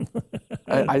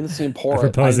I didn't see him I pour it. I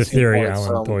propose didn't a see him theory pour it. Alan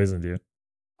So poisoned you.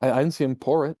 I didn't see him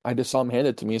pour it. I just saw him hand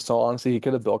it to me. So honestly, he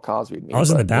could have Bill Cosby'd I me. was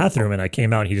in the But bathroom and I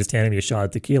came out and he just handed me a shot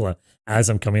of tequila as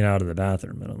I'm coming out of the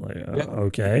bathroom. And I'm like, yeah, he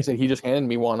okay. said he just handed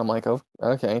me one. I'm like, oh,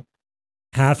 okay.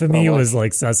 Half of So I'm me like, was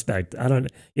like suspect.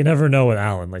 You never know with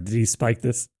Alan. Like, did he spike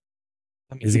this?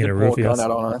 I mean, Is he he going did to pull a roofie gun us?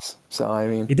 out on us. So I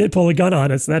mean, He did pull a gun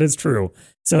on us. That is true.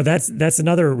 So that's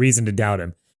another reason to doubt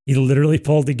him. He literally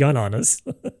pulled a gun on us.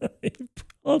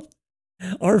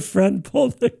 Our friend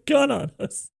pulled the gun on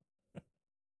us.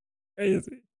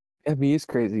 Crazy. I mean, he's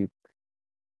crazy.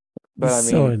 But It's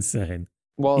I so mean, insane.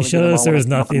 He well, again, showed I'm us on there when I was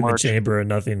came out the nothing in the march. chamber and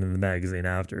nothing in the magazine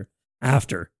after.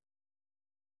 After.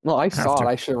 No, I saw it. After.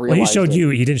 I should have Well, he realized showed it. you.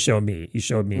 He didn't show me. He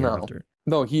showed me No, after.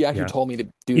 no, he actually Yeah. told me to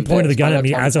He do pointed the this. gun I at have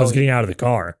me time to as I was tell getting you. out of the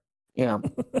car. Yeah.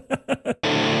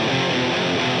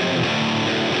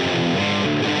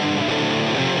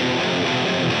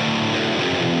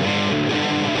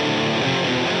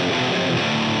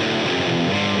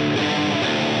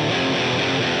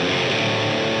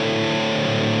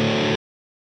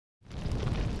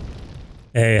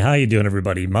 Hey, how you doing,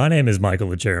 everybody? My name is Michael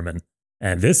the Chairman,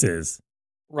 and this is,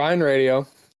 Ryan Radio.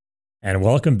 and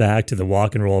welcome back to the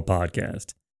Walk and Roll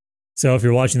podcast. So, if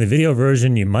you're watching the video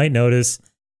version, you might notice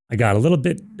I got a little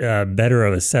bit better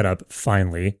of a setup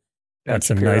finally. Got That's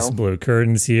some nice blue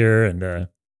curtains here, and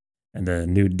a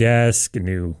new desk, a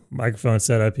new microphone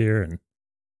setup here, and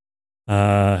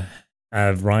I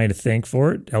have Ryan to thank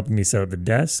for it, helping me set up the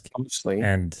desk, Mostly.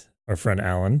 and our friend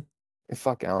Alan.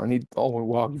 Fuck Alan. He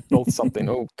built something.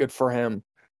 Oh, good for him.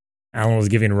 Alan was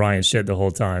giving Ryan shit the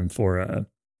whole time for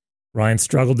Ryan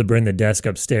struggled to bring the desk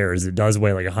upstairs. It does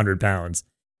weigh like 100 pounds.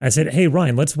 I said, hey,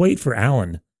 Ryan, let's wait for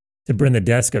Alan to bring the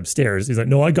desk upstairs. He's like,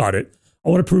 no, I got it. I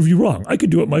want to prove you wrong. I could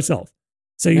do it myself.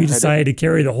 So you decided to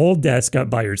carry the whole desk up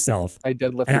by yourself. I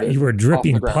deadlifted And it. you were off the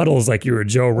dripping ground. puddles like you were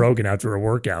Joe Rogan after a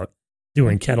workout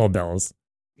doing kettlebells.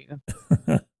 Yeah.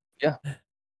 Yeah.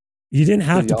 You didn't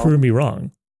have to Y'all- prove me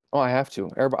wrong. Oh, I have to.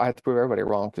 I have to prove everybody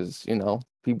wrong because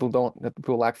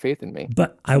people lack faith in me.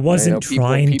 But I wasn't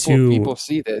trying to. People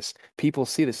see this. People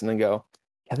see this and they go,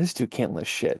 "Yeah, this dude can't lift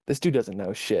shit. This dude doesn't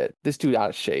know shit. This dude out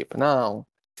of shape." No,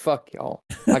 fuck y'all.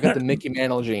 I got the Mickey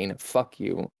Mantle gene. Fuck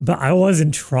you. But I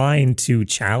wasn't trying to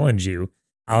challenge you.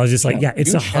 I was just like, yeah,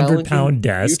 it's You 100-pound You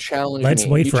desk. challenged Let's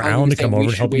me. wait You for challenged Alan me to come saying over we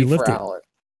and should help you wait lift for it. Alan.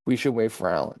 We should wait for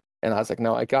Alan. And I was like,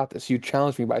 no, I got this. You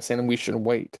challenged me by saying we should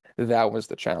wait. That was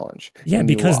the challenge. Yeah, And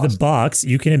you because the lost. box,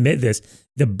 you can admit this,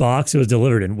 the box it was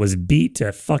delivered in was beat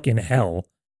to fucking hell.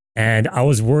 And I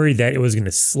was worried that it was going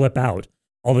to slip out.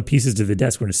 All the pieces of the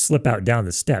desk were going to slip out down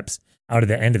the steps out of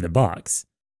the end of the box.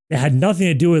 It had nothing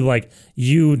to do with like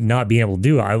you not being able to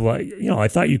do it. I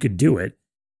thought you could do it.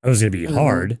 It was going to be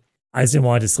hard. I just didn't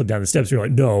want it to slip down the steps. You're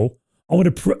like, no, I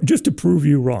want to just to prove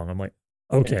you wrong. I'm like,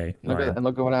 okay. Look at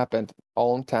what happened.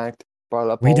 All intact. Brought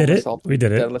it up. We all did it. myself, We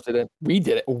did it. Deadlifted it. We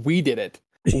did it. We did it.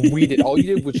 We did. All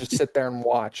you did was just sit there and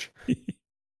watch.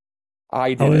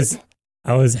 I did it.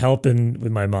 I was helping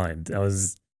with my mind.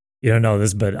 You don't know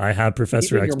this, but I have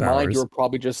Professor Even in X your mind, powers. you were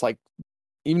probably just like,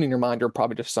 even in your mind, you're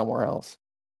probably just somewhere else.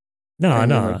 No, And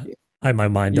no. like, My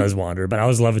mind does wander, but I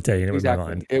was levitating it with my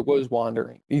mind. It was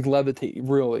wandering. You levitate,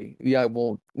 really. Yeah,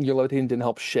 well, your levitating didn't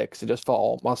help shit 'cause it just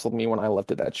felt muscled me when I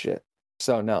lifted that shit.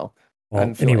 So, no. I Well,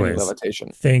 didn't feel any anyways, levitation.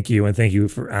 thank you. And thank you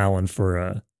for Alan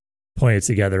for putting it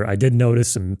together. I did notice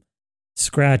some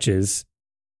scratches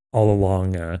all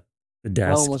along the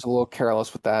desk. Alan was a little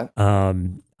careless with that.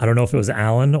 I don't know if it was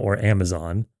Alan or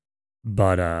Amazon,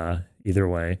 but either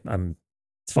way,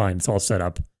 it's fine. It's all set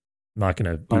up. I'm not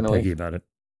going to be Finally. picky about it.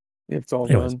 It's all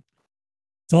Anyways. done.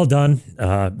 It's all done.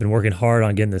 Been working hard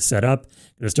on getting this set up.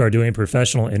 Going to start doing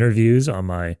professional interviews on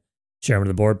my Chairman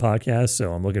of the Board podcast.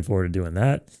 So I'm looking forward to doing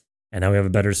that. And now we have a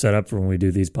better setup for when we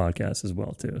do these podcasts as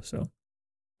well too. So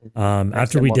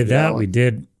after we did that, we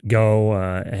did go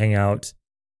hang out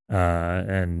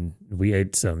and we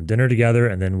ate some dinner together.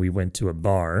 And then we went to a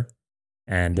bar.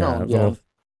 And a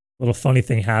little funny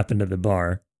thing happened at the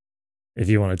bar. If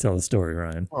you want to tell the story,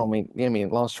 Ryan. Well, I mean,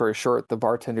 long story short, the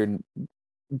bartender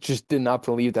just did not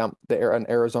believe that an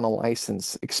Arizona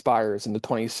license expires in the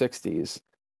 2060s.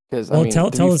 Because Tell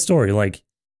the story. Like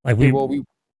we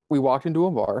walked into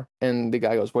a bar and the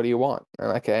guy goes, "What do you want?"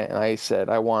 And I said,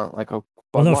 "I want like a."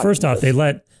 Well, no. First off, they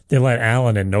let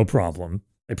Alan in, no problem.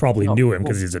 They probably knew him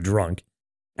because he's a drunk.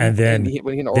 And then they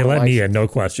let me in, no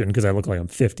question, because I look like I'm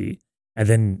 50. And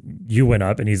then you went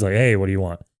up and he's like, "Hey, what do you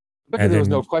want?" Because there was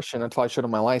no question until I showed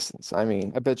him my license. I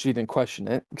mean, I bet you didn't question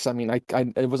it because I mean,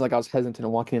 it was like I was hesitant in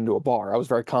walking into a bar. I was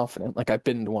very confident, like I've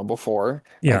been into one before.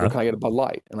 Yeah. Can I get a Bud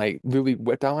Light? And I literally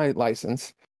whipped out my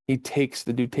license. The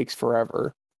dude takes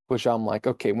forever. which I'm like,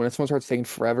 okay, when someone starts taking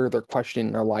forever, they're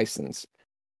questioning their license.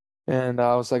 And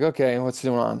I was like, okay, what's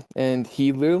going on? And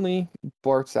he literally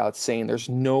blurts out saying, there's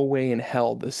no way in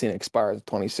hell this thing expires in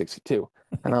 2062.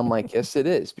 And I'm like, yes, it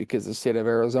is, because the state of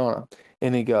Arizona.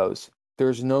 And he goes,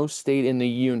 there's no state in the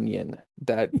union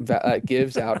that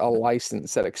gives out a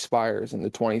license that expires in the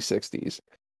 2060s.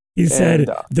 He said, And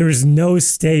there's no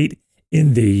state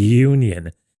in the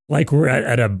union. Like we're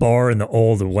at a bar in the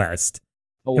Old West.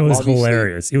 It was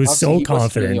hilarious. He was so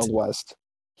confident. He wasn't in the Old West.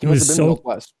 He He was must have been in the so Old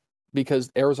West because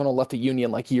Arizona left the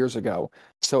union like years ago.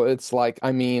 So it's like,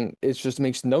 I mean, it just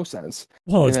makes no sense.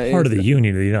 well. It's You know, part of the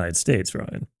Union of the United States,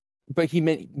 Ryan. But he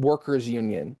meant workers'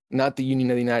 union, not the Union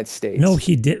of the United States. No,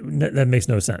 he did. That makes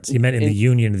no sense. He meant in the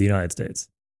Union of the United States.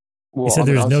 Well, He said I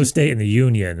mean, there's no obviously- state in the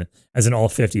Union, as in all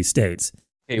 50 states.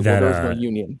 Okay, well, that, there's no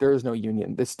union. There is no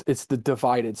union. It's the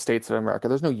divided states of America.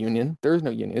 There's no union. There is no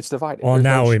union. It's divided. Well, There's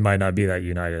now no, we might not be that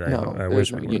united. no, I there's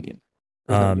wish no we were. union.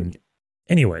 There's no Um, union.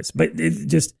 Anyways, but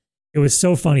it was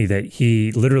so funny that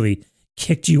he literally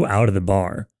kicked you out of the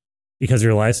bar because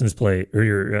your license plate or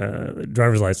your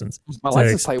driver's license. My said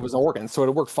license plate was Oregon, so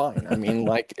it worked fine. I mean,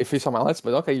 like if you saw my license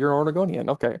plate, okay, you're an Oregonian.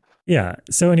 Okay. Yeah.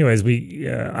 So, anyways,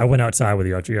 I went outside with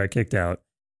you after you got kicked out,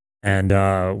 and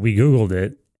we Googled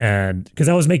it, and because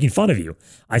I was making fun of you,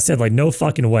 I said like, no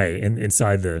fucking way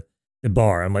inside the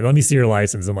bar. I'm like, let me see your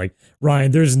license. I'm like,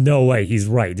 Ryan, there's no way. He's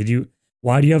right.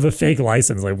 Why do you have a fake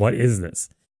license? Like, what is this?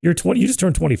 You're 20. You just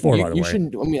turned 24, by the You way.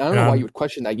 shouldn't. I mean, I don't know why you would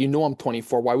question that. You know, I'm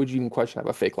 24. Why would you even question I have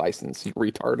a fake license? You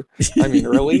retard. I mean,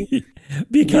 really?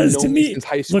 Because You've to known me, since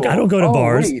high school. look, I don't go to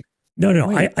bars. Wait, No.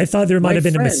 wait. I thought there might My have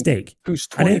been a friend mistake. who's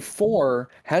I didn't- 24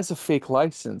 has a fake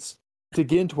license to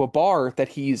get into a bar that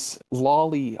he's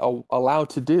lawly allowed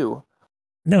to do.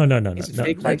 No. Is it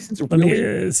fake license? Let me.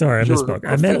 Really? Sorry, I Your misspoke.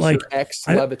 I meant like Professor X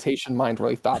I- levitation mind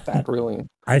really thought that. Really?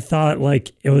 I thought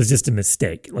like it was just a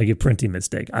mistake, like a printing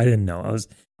mistake. I didn't know.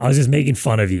 I was just making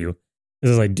fun of you. It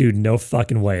was like, dude, no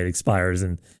fucking way it expires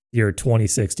in year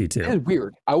 2062. It's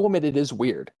weird. I will admit it is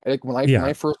weird. Like when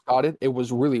I first got it, it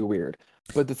was really weird.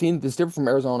 But the thing that's different from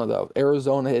Arizona, though,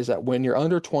 Arizona is that when you're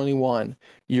under 21,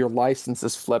 your license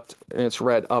is flipped and it's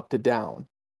read up to down.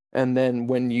 And then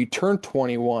when you turn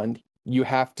 21, you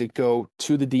have to go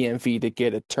to the DMV to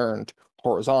get it turned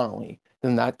horizontally.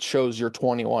 And that shows you're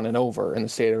 21 and over in the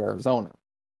state of Arizona.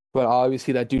 But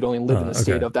obviously, that dude only lived in the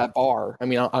state okay. of that bar. I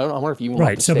mean, I wonder if you even Right.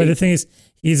 left the So, but the state. thing is,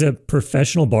 he's a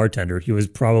professional bartender. He was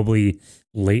probably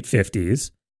late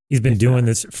 50s. He's been doing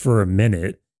this for a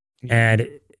minute. And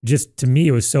just to me,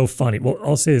 it was so funny. Well,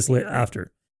 I'll say this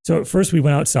after. So, at first, we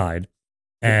went outside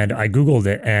and I Googled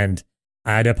it and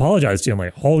I had to apologize to him.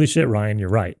 Like, holy shit, Ryan, you're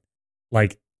right.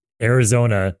 Like,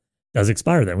 Arizona does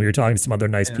expire then. We were talking to some other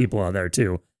nice people out there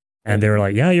too. And they were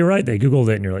like, yeah, you're right. They Googled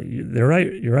it and you're like, they're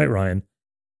right. You're right, Ryan.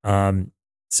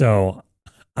 So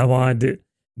I wanted to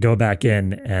go back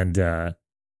in and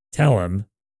tell him,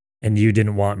 and you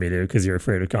didn't want me to because you're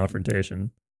afraid of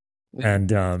confrontation. Yeah.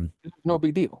 And No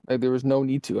big deal. Like, there was no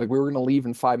need to. Like, we were going to leave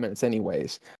in 5 minutes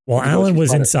anyways. well, Because Alan he's was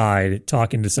got it. inside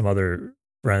talking to some other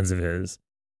friends of his.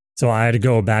 So I had to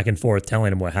go back and forth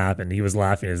telling him what happened. He was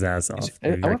laughing his ass off. I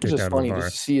when he got wonder if it's kicked just out of the funny bar.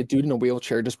 just to see a dude in a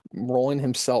wheelchair just rolling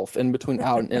himself in between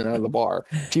out and out of the bar.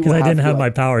 Because I didn't have my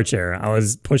power chair. I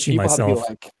was pushing people myself. Have to be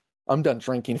like, I'm done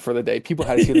drinking for the day. People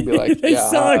had to see it and be like, They yeah,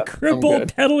 saw a I'm cripple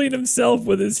good. pedaling himself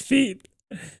with his feet.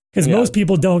 Because Yeah. most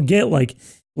people don't get like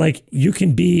you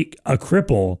can be a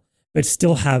cripple but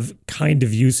still have kind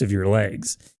of use of your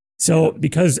legs. So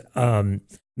because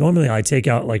normally I take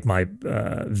out like my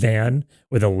van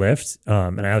with a lift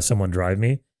and I have someone drive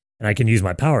me and I can use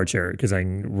my power chair because I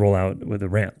can roll out with a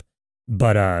ramp.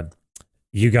 But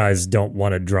you guys don't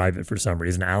want to drive it for some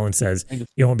reason. Alan says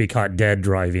you won't be caught dead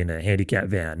driving a handicap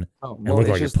van Oh, and well, look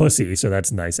it's like just- a pussy. So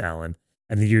that's nice, Alan.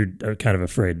 And you're kind of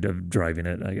afraid of driving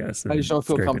it, I guess. I just don't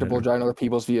feel scraping comfortable it. driving other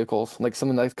people's vehicles. Like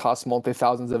something that costs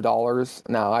multi-thousands of dollars.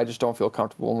 No, I just don't feel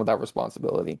comfortable with that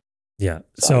responsibility. Yeah.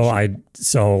 So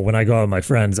So when I go out with my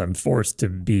friends, I'm forced to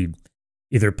be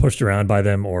either pushed around by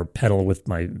them or pedal with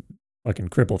my fucking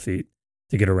cripple feet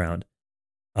to get around.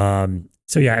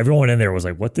 So yeah, everyone in there was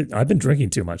like, "What? I've been drinking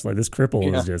too much. Like this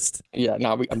cripple is just Yeah,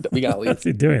 no, we gotta leave. what's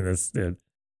he doing this, dude?"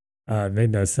 It made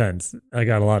no sense. I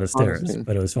got a lot of stares, Honestly.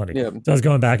 but it was funny. Yeah. So I was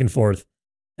going back and forth,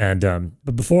 and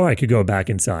but before I could go back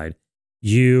inside,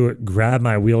 you grabbed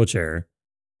my wheelchair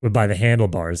by the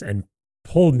handlebars and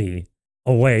pulled me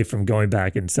away from going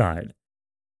back inside.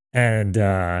 And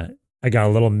I got a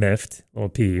little miffed, a little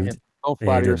peeved. Don't Yeah, you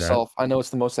flatter did that. yourself. I know it's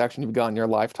the most action you've got in your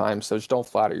lifetime, so just don't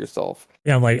flatter yourself.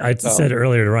 Yeah, I'm like, I Oh. said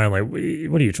earlier to Ryan, like,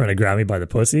 what are you trying to grab me by the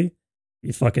pussy?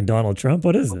 You fucking Donald Trump?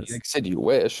 What is this? Like I said, you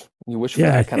wish for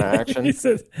that kind of action. He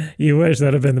said, you wish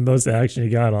that'd have been the most action you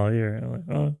got all year. I'm like,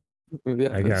 oh,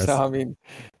 yeah, I guess. So I mean,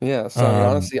 yeah. So I mean,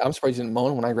 honestly, I'm surprised you didn't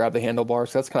moan when I grabbed the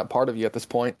handlebars. So that's kind of part of you at this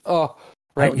point. Oh,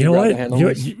 right. You know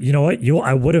what? You know what?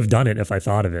 I would have done it if I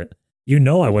thought of it. You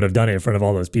know, I would have done it in front of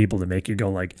all those people to make you go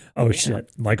like, "Oh shit,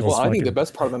 Michael's." Well, I think the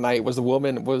best part of the night was the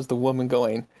woman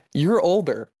going, "You're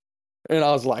older," and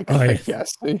I was like,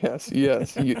 "Yes."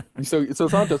 So it's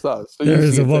not just us. So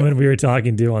there's a woman we were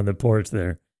talking to on the porch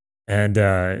there,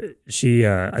 and she,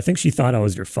 I think she thought I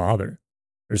was your father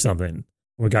or something.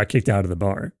 We got kicked out of the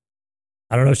bar.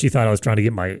 I don't know if she thought I was trying to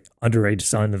get my underage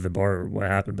son to the bar or what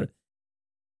happened, but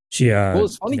she. Well,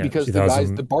 it's funny because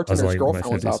the bartender's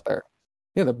girlfriend was out there.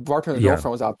 Yeah, the bartender's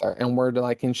girlfriend was out there, and we're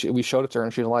like, we showed it to her,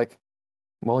 and she's like,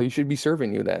 "Well, he should be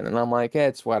serving you then." And I'm like, "Yeah,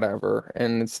 it's whatever."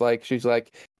 And it's like, she's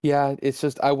like, "Yeah, it's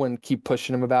just I wouldn't keep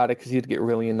pushing him about it because he'd get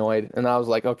really annoyed." And I was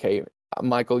like, "Okay,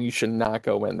 Michael, you should not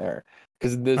go in there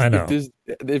because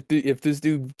if this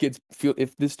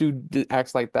dude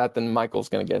acts like that, then Michael's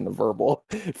gonna get into verbal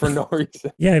for no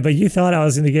reason." Yeah, but you thought I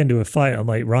was gonna get into a fight. I'm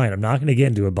like, Ryan, I'm not gonna get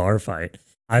into a bar fight.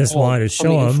 I just wanted to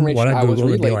show him what I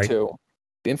Googled and be like.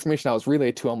 The information I was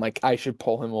relayed to, I'm like, I should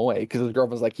pull him away because his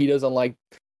girlfriend's like, he doesn't like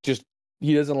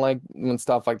when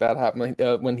stuff like that happens.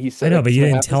 When he said, I know, but you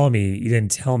didn't tell me. You didn't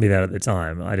tell me that at the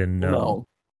time. I didn't know. No.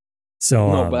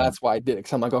 So no, but that's why I did it.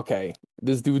 Because I'm like, okay,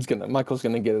 Michael's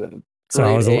gonna get it. So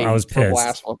I was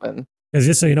pissed. Because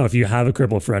just so you know, if you have a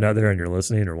crippled friend out there and you're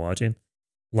listening or watching,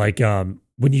 like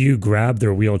when you grab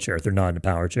their wheelchair, if they're not in a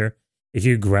power chair, if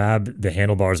you grab the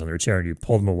handlebars on their chair and you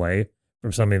pull them away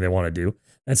from something they want to do.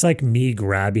 That's like me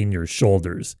grabbing your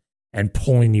shoulders and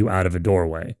pulling you out of a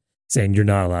doorway, saying you're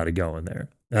not allowed to go in there.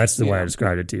 That's the way I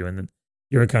described it to you. And then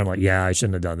you're kind of like, yeah, I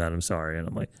shouldn't have done that. I'm sorry. And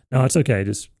I'm like, no, it's okay.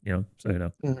 Just, so you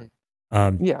know. Mm-hmm.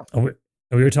 And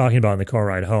we were talking about in the car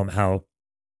ride home how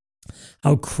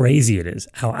crazy it is,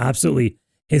 how absolutely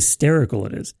hysterical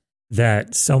it is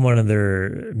that someone in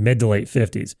their mid to late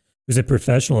 50s who's a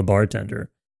professional bartender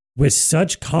with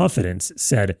such confidence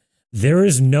said, there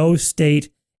is no state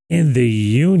in the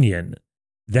union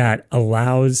that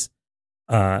allows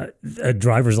a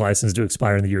driver's license to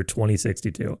expire in the year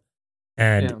 2062.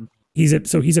 And he's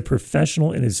a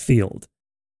professional in his field.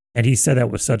 And he said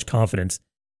that with such confidence,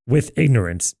 with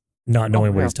ignorance, not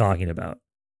knowing what he's talking about.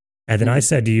 And then I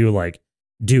said to you, like,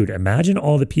 dude, imagine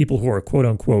all the people who are quote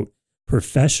unquote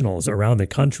professionals around the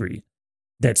country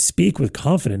that speak with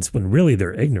confidence when really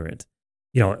they're ignorant.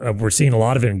 We're seeing a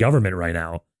lot of it in government right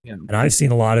now. Yeah. And I've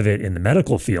seen a lot of it in the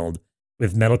medical field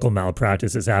with medical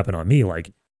malpractice that's happened on me.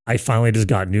 Like, I finally just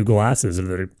got new glasses of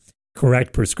the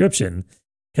correct prescription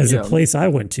because the place I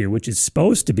went to, which is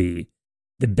supposed to be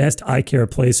the best eye care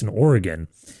place in Oregon,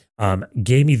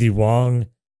 gave me the wrong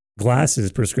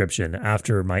glasses prescription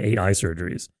after my 8 eye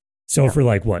surgeries. So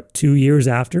for 2 years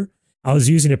after, I was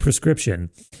using a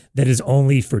prescription that is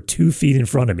only for 2 feet in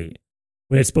front of me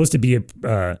when it's supposed to be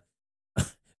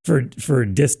for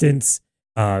distance,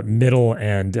 middle,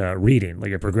 and reading,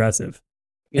 like a progressive.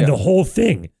 And the whole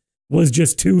thing was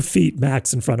just 2 feet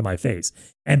max in front of my face.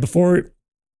 And before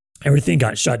everything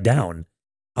got shut down,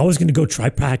 I was going to go try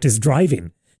practice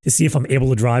driving to see if I'm able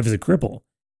to drive as a cripple.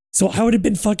 So I would have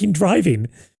been fucking driving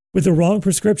with the wrong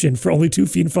prescription for only 2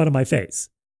 feet in front of my face.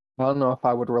 I don't know if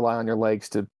I would rely on your legs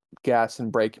to gas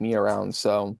and brake me around.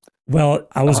 So, well,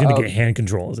 I was going to get hand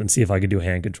controls and see if I could do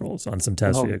hand controls on some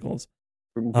test vehicles.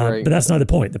 But that's not the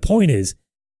point. The point is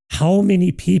how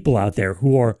many people out there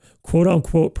who are quote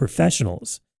unquote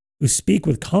professionals who speak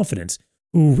with confidence,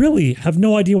 who really have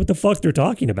no idea what the fuck they're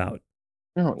talking about.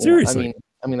 Seriously.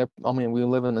 I mean, we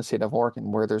live in the state of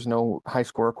Oregon where there's no high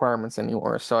school requirements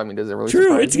anymore. So, I mean, does it really?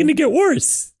 True, it's going to get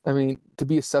worse. I mean, to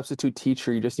be a substitute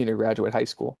teacher, you just need to graduate high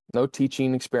school. No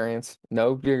teaching experience,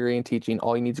 no degree in teaching.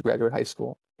 All you need to graduate high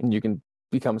school, and you can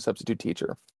become a substitute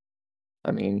teacher.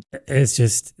 I mean, it's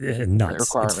just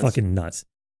nuts. It's fucking nuts.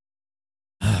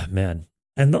 Ah, man.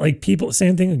 And like people,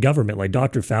 same thing in government. Like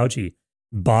Dr. Fauci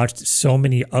botched so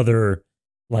many other,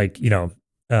 I don't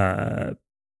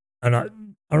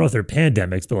know if they're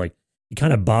pandemics, but like he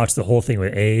kind of botched the whole thing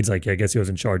with AIDS. Like I guess he was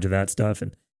in charge of that stuff,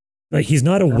 and like he's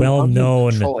not a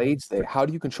well-known. How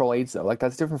do you control AIDS though? Like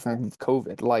that's different from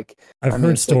COVID. Like I've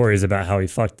heard stories about how he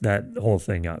fucked that whole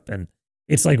thing up, and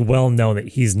it's like well known that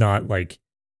he's not like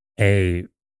a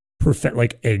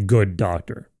good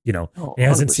doctor. He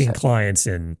hasn't 100%. Seen clients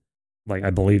in I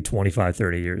believe 25,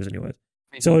 30 years anyway.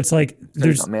 So it's like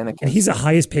and he's the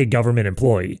highest paid government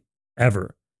employee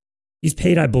ever. He's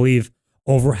paid, I believe,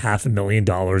 over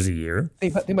 $500,000 a year.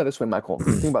 Think about this way, Michael.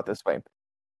 Think about this way.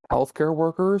 healthcare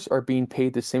workers are being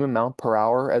paid the same amount per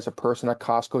hour as a person at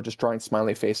Costco just drawing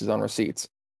smiley faces on receipts.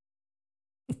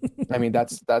 I mean,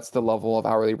 that's the level of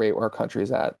hourly rate where our country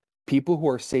is at. People who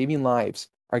are saving lives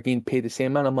are getting paid the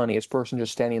same amount of money as a person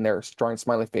just standing there drawing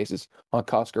smiley faces on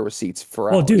Costco receipts for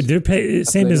Well, hours. dude, they're paid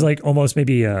same as like almost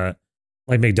maybe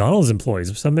like McDonald's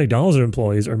employees. Some McDonald's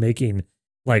employees are making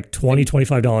like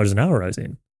 $20-$25 an hour, I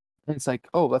think. It's like,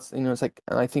 oh, that's it's like,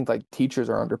 and I think like teachers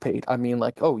are underpaid. I mean,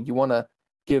 like, oh, you want to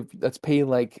let's pay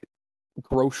like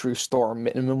grocery store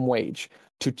minimum wage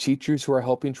to teachers who are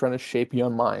helping trying to shape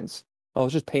young minds. I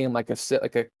was just paying like a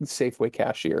Safeway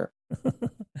cashier. And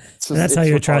that's how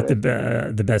you attract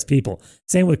the best people.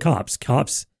 Same with cops.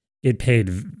 Cops get paid,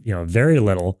 very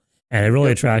little, and it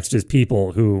really attracts just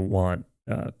people who want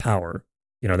power.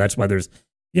 That's why there's,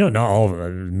 not all of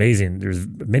them amazing. There's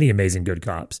many amazing good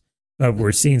cops, but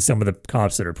we're seeing some of the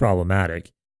cops that are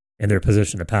problematic in their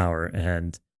position of power,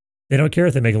 and they don't care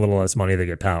if they make a little less money, they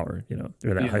get power.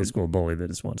 They're that high school bully that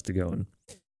just wants to go and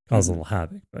cause a little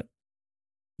havoc. But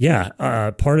yeah,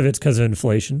 part of it's because of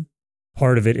inflation.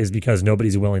 Part of it is because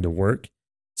nobody's willing to work,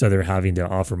 so they're having to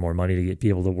offer more money to get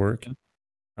people to work.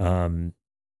 A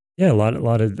lot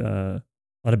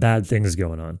of bad things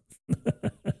going on.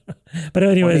 But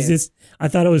anyways, I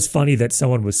thought it was funny that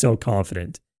someone was so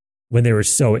confident when they were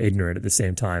so ignorant at the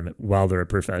same time while they're a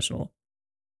professional.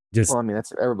 That's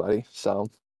everybody. So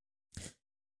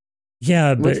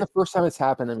yeah, but it's the first time it's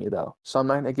happened to me though, so I'm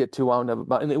not gonna get too wound up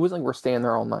about. And it wasn't like we're staying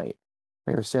there all night.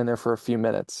 We were staying there for a few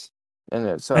minutes.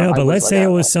 So I know, but let's say it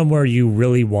was somewhere you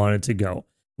really wanted to go.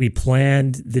 We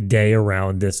planned the day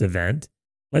around this event.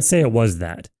 Let's say it was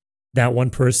that one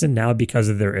person now, because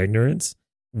of their ignorance,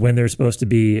 when they're supposed to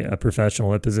be a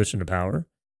professional in position of power,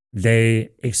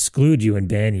 they exclude you and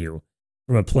ban you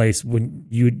from a place when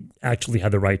you actually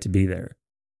had the right to be there.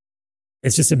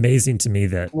 It's just amazing to me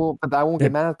that. Well, but I won't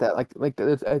get mad at that. Like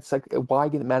it's like, why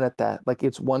get mad at that? Like,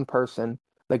 it's one person.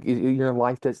 Like, your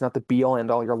life does not the be all end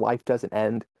all. Your life doesn't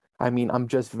end. I mean, I'm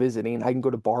just visiting. I can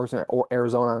go to bars in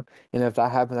Arizona, and if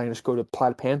that happens, I can just go to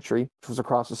Plaid Pantry, which is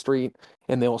across the street,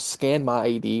 and they will scan my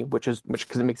ID, which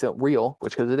because it makes it real,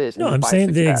 because it is. No, I'm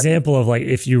saying the example of like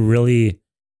if you really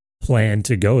plan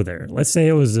to go there. Let's say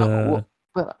it was. But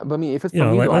I mean, if it's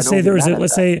let's say there was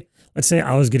let's say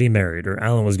I was getting married or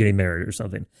Alan was getting married or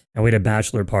something, and we had a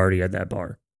bachelor party at that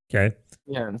bar. Okay.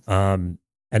 Yeah.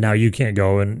 And now you can't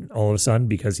go, and all of a sudden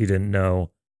because he didn't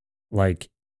know, like.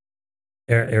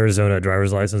 Arizona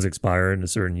driver's license expire in a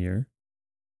certain year.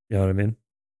 You know what I mean?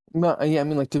 No, yeah, I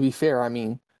mean, like, to be fair, I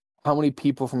mean, how many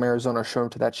people from Arizona show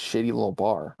up to that shitty little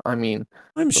bar? I mean,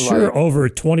 I'm sure over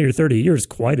 20 or 30 years,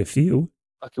 quite a few.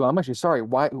 Okay, well, I'm actually sorry.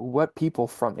 What people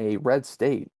from a red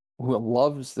state who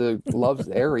loves the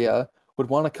area would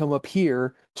want to come up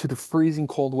here to the freezing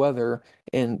cold weather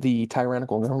and the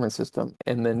tyrannical government system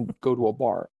and then go to a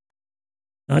bar?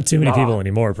 Not too many people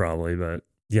anymore, probably, but.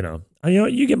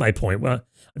 You get my point. Well,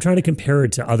 I'm trying to compare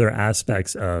it to other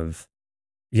aspects of,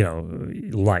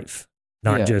 life,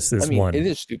 not just this one. It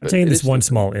is stupid. I'm taking this one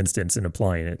small instance and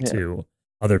applying it to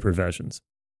other professions.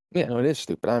 Yeah, no, it is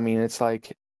stupid. I mean, it's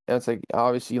like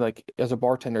obviously, like, as a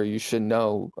bartender, you should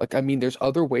know. Like, I mean, there's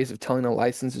other ways of telling a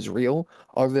license is real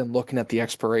other than looking at the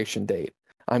expiration date.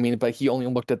 I mean, but he only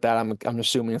looked at that. I'm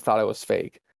assuming and thought it was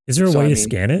fake. Is there a way to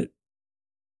scan it?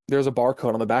 There's a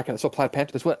barcode on the back end. So Plaid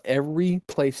Pantry, that's what every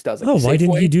place does. Like, why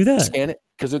didn't you do that? Scan it,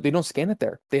 because they don't scan it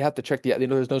there. They have to check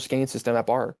there's no scanning system at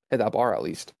that bar at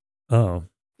least. Oh,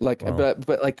 like, wow.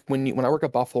 but like when I work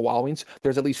at Buffalo Wild Wings,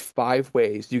 there's at least 5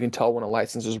 ways you can tell when a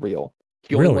license is real.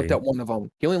 He only looked at one of them.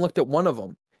 He only looked at one of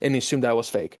them and he assumed that was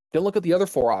fake. Didn't look at the other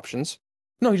 4 options.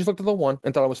 No, he just looked at the one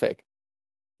and thought it was fake.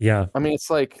 Yeah. I mean,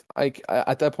 it's like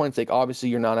at that point, it's like, obviously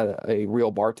you're not a real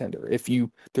bartender.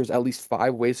 There's at least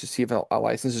 5 ways to see if a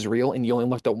license is real, and you only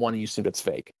looked at one and you assumed it's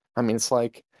fake. I mean, it's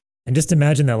like. And just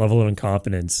imagine that level of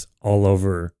incompetence all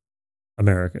over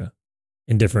America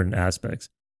in different aspects.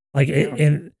 Like,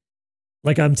 and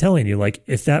like I'm telling you, like,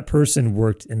 if that person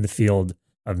worked in the field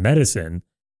of medicine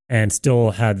and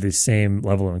still had the same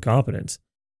level of incompetence,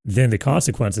 then the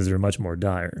consequences are much more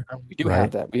dire. We do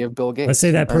have that. We have Bill Gates. Let's say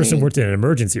that person worked in an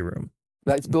emergency room.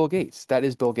 That's Bill Gates. That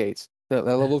is Bill Gates. That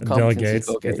level of competence Bill Gates,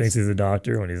 is Bill Gates. He thinks he's a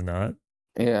doctor when he's not.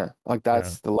 Yeah, like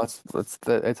that's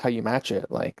it's how you match it.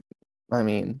 Like, I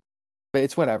mean, but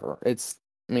it's whatever. It's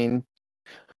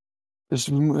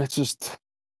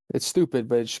stupid,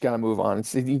 but it's just gotta move on.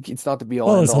 It's not to be all.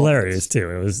 Well, it's hilarious too.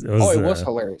 It was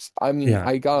hilarious. I mean,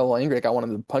 I got a little angry. Like, I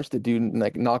wanted to punch the dude and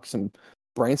like knock some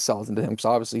brain cells into him because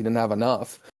obviously he didn't have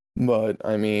enough. But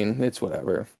I mean, it's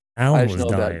whatever. Alan was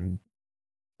dying.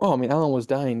 Well, I mean, Alan was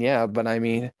dying, yeah, but I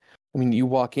mean, I mean, you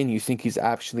walk in, you think he's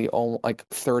actually all like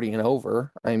 30 and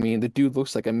over. I mean, the dude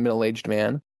looks like a middle-aged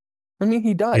man. I mean, he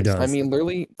He does. I does. mean,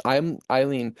 literally,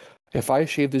 Eileen, if I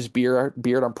shave this beard,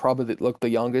 I'm probably look the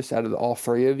youngest out of all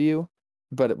three of you.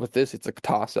 But with this, it's a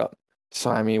toss-up. So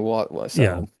I mean, Yeah.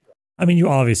 so I mean, you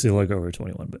obviously look over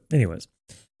 21, but anyways,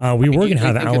 we I were mean, going to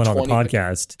have think Alan on the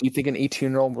podcast. do you think an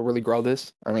 18-year-old will really grow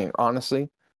this? I mean, honestly,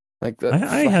 like the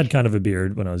I had kind of a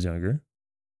beard when I was younger.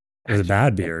 It was a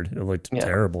bad beard. It looked yeah.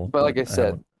 terrible. But like I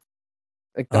said,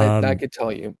 like that could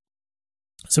tell you.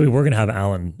 So we were going to have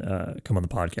Alan come on the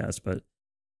podcast, but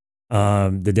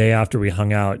the day after we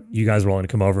hung out, you guys were all going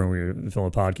to come over and we were filming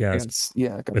a podcast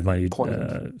with my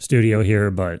studio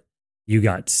here, but you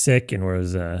got sick and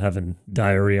was having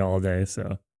diarrhea all day.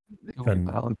 So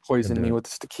Alan poisoned me with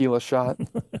this tequila shot.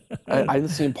 I didn't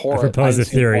see him pour it. I proposed a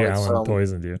theory Alan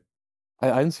poisoned you.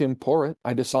 I didn't see him pour it.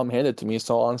 I just saw him hand it to me.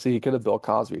 So honestly, he could have Bill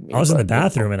Cosby'd me. I was in the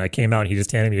bathroom and I came out and he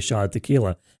just handed me a shot of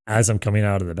tequila as I'm coming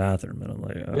out of the bathroom. And I'm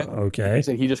like, okay.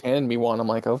 He just handed me one. I'm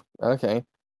like, oh, okay.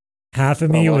 Half of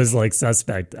me was like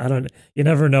suspect. You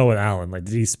never know with Alan. Like,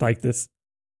 did he spike this?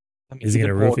 I mean, is he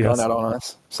going to roofie us? Out on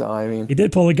us? So, I mean, he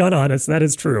did pull a gun on us. That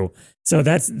is true. So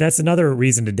that's another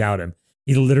reason to doubt him.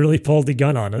 He literally pulled the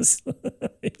gun on us.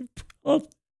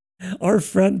 Our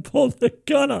friend pulled the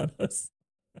gun on us.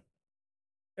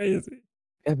 Crazy.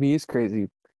 I mean, he's crazy.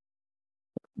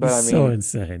 But it's so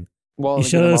insane. Well, he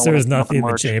showed us there was nothing in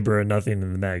the chamber and nothing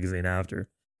in the magazine after.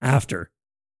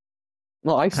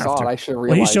 No, I saw it. I should realize.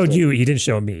 Well, he showed you. He didn't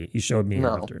show me. He showed me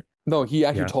after. No, he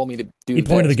actually told me to do. He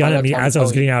pointed the gun at me as I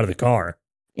was getting out of the car.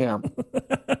 Yeah.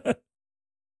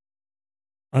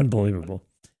 Unbelievable.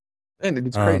 And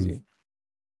it's crazy.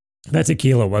 That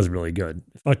tequila was really good.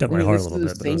 It fucked up my heart a little bit.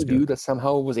 But same dude that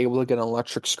somehow was able to get an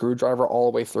electric screwdriver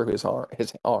all the way through his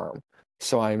arm.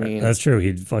 So I mean, that's true.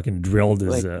 He fucking drilled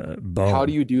his bone. How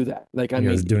do you do that? Like I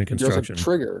mean, doing construction.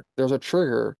 There's a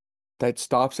trigger that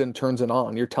stops it and turns it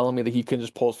on. You're telling me that he can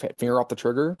just pull his finger off the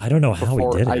trigger? I don't know how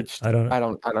he did it. I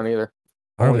don't either.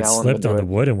 Or it slipped on the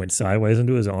wood and went sideways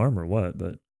into his arm or what?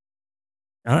 But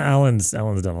Alan's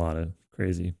done a lot of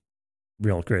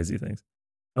real crazy things.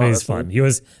 Oh, he's fun.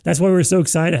 That's why we were so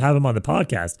excited to have him on the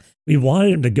podcast. We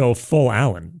wanted him to go full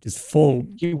Alan, just full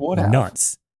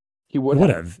nuts. He would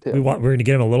have. We're going to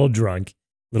get him a little drunk,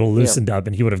 a little loosened up,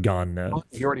 and he would have gone. I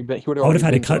would have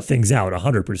had to cut things out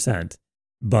 100%,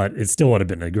 but it still would have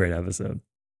been a great episode.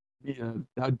 Yeah,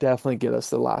 that would definitely get us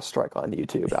the last strike on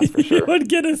YouTube. That's for sure. He would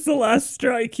get us the last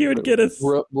strike. He would get us.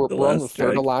 We're on the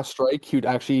third to last strike. He would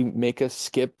actually make us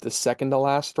skip the second to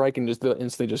last strike and just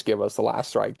instantly just give us the last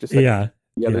strike. Just like,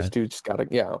 this dude just gotta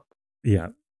Yeah.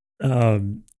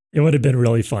 It would have been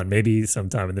really fun. Maybe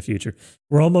sometime in the future.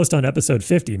 We're almost on episode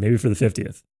 50. Maybe for the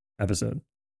 50th episode.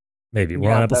 Maybe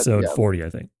we're on episode 40, I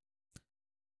think.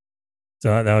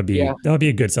 So that would be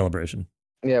a good celebration.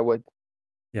 Yeah, it would.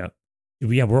 Yeah.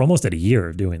 We're almost at a year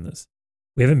of doing this.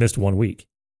 We haven't missed 1 week.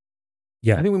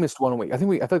 Yeah. I think we missed 1 week. I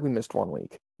think we missed 1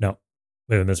 week. No.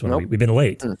 We haven't missed 1 week. We've been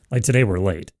late. Like today we're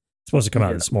late. It's supposed to come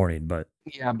out this morning, but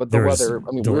but the weather.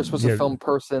 I mean, we were supposed to film in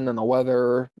person and the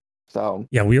weather. So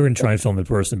yeah, we were going to try and film in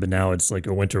person, but now it's like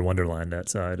a winter wonderland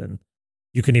outside, and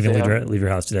you couldn't even leave your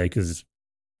house today because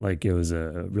like it was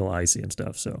real icy and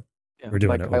stuff. So we're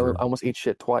doing it. I almost ate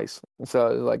shit twice. So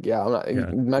like, I'm not.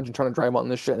 Imagine trying to drive on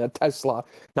this shit in a Tesla,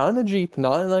 not in a Jeep,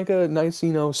 not in like a nice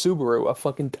Subaru, a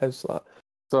fucking Tesla.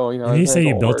 So Did you say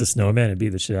you built a snowman and beat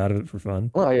the shit out of it for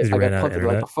fun? Well, I got punted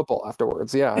like a football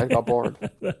afterwards. Yeah, I got bored.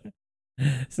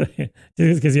 So,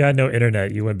 because you had no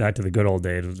internet, you went back to the good old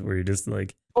days where you just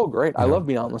like. Oh, great! I love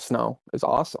being out in the snow. It's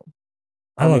awesome.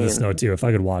 I love the snow too. If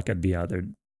I could walk, I'd be out there.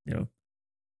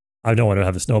 I don't want to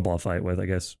have a snowball fight with. I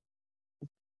guess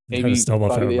maybe have a snowball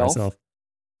fight with myself.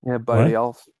 Yeah, Buddy the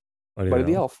Elf. Buddy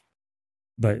the Elf.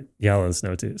 But yeah, I love the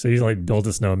snow too. So you like built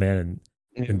a snowman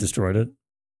and destroyed it.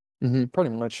 Mm-hmm, pretty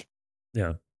much.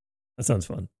 Yeah, that sounds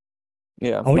fun.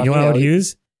 Yeah. Oh, you know what I would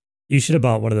use? You should have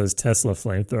bought one of those Tesla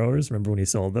flamethrowers. Remember when he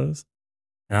sold those?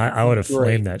 And I would have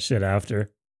flamed that shit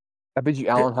after. I bet you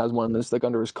Alan has one that's like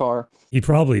under his car. He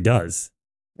probably does.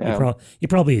 Yeah. He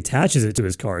probably attaches it to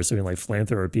his car so he can like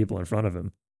flamethrower people in front of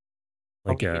him.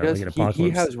 Like an apocalypse. He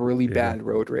has really bad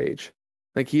road rage.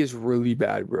 Like he has really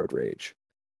bad road rage.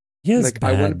 He has like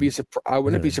I wouldn't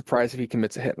be surprised if he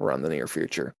commits a hit and run in the near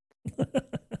future.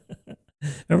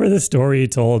 Remember the story he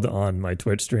told on my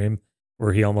Twitch stream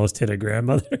where he almost hit a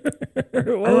grandmother? I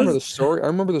remember the story.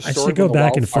 I should go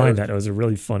back and find that. It was a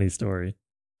really funny story.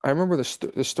 I remember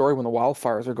the story when the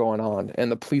wildfires are going on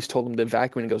and the police told him to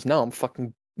evacuate. And he goes, "No, I'm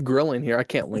fucking grilling here. I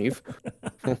can't leave."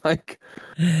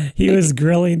 He was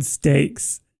grilling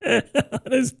steaks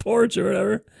on his porch or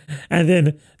whatever. And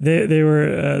then they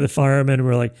were the firemen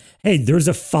were like, "Hey, there's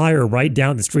a fire right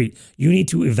down the street. You need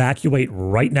to evacuate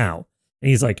right now." And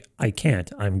he's like, "I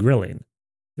can't. I'm grilling."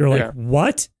 They're like,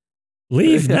 "What?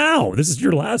 Leave now. This is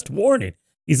your last warning."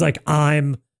 He's like,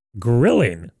 "I'm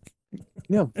grilling."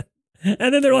 Yeah.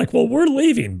 And then they're like, "Well, we're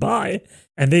leaving. Bye."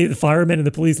 And the firemen and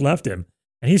the police left him.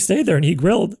 And he stayed there and he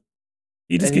grilled.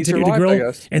 He just continued to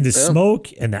grill. And the smoke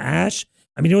and the ash.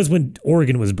 I mean, it was when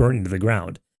Oregon was burning to the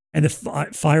ground. And the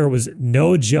fire was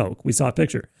no joke. We saw a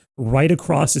picture right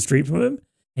across the street from him.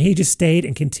 And he just stayed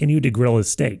and continued to grill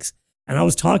his steaks. And I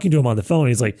was talking to him on the phone.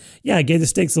 He's like, "Yeah, I gave the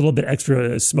steaks a little bit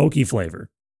extra smoky flavor."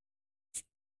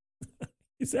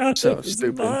 He's out of his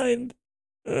mind.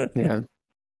 Yeah.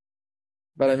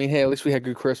 But I mean, hey, at least we had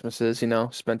good Christmases,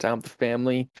 spent time with the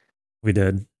family. We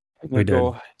did. We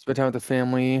did. Spend time with the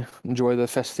family, enjoy the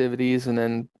festivities, and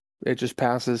then it just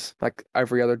passes like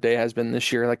every other day has been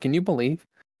this year. Like, can you believe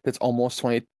it's almost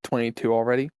 2022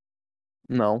 already?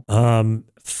 No.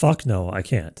 Fuck no, I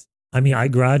can't. I mean, I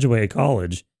graduated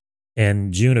college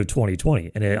in June of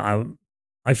 2020, and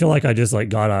I feel like I just like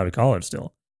got out of college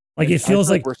still. Like it feels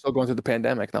like we're still going through the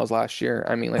pandemic. That was last year.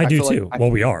 I mean, like I do too.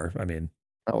 Well, we are. I mean,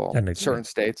 certain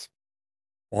states.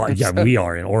 Well, yeah, we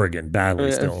are in Oregon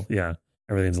badly still. Yeah,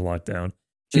 everything's locked down.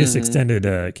 She just extended.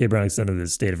 Kay Brown extended the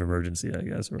state of emergency, I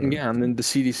guess. Yeah, and then the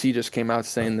CDC just came out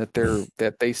saying that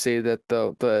they say that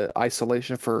the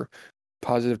isolation for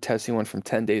positive testing went from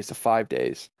 10 days to 5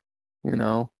 days.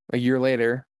 A year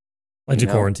later, like to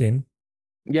quarantine.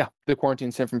 Yeah, the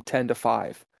quarantine sent from 10 to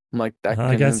 5. I'm like that.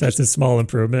 I guess that's a small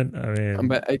improvement. I mean,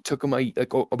 but it took them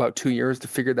about 2 years to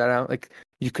figure that out. Like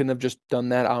you couldn't have just done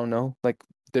that. I don't know, like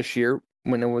this year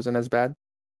when it wasn't as bad.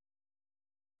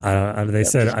 They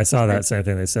said I saw that same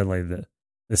thing. They said like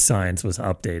the science was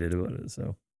updated about it.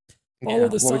 So follow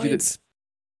the science.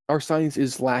 Our science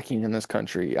is lacking in this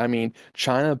country. I mean,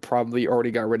 China probably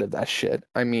already got rid of that shit.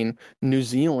 I mean, New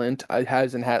Zealand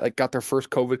hasn't had got their first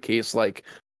COVID case like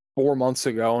 4 months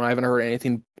ago, and I haven't heard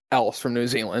anything else from New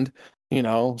Zealand.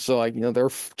 So they're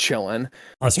chilling.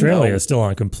 Australia is still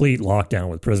on complete lockdown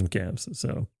with prison camps.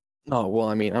 So. Oh well,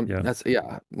 I mean,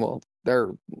 Well,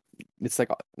 it's like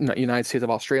United States of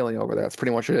Australia over there. That's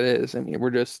pretty much what it is. I mean,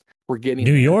 we're getting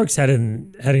New York's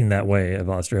heading that way of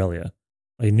Australia.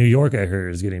 Like New York, I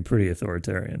heard, is getting pretty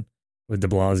authoritarian with De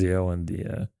Blasio and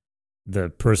the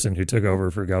person who took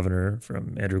over for governor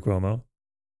from Andrew Cuomo,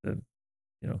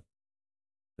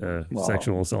 the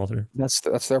sexual assaulter.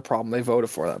 That's their problem. They voted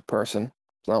for that person.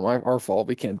 It's not our fault.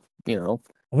 We can't. I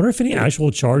wonder if any actual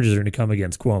charges are going to come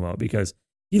against Cuomo because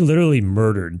he literally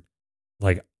murdered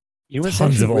like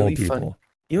tons of old people. Funny?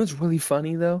 What's really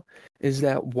funny though is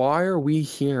that why did we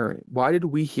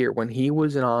hear when he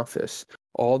was in office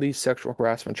all these sexual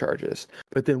harassment charges,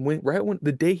 but then when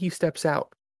the day he steps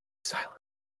out, silent.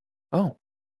 Oh,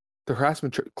 the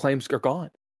harassment claims are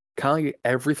gone. Kind of like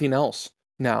everything else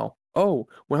now. Oh,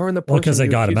 when we're in the because they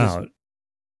got him out.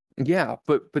 Yeah,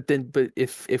 but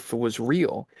if it was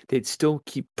real, they'd still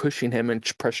keep pushing him and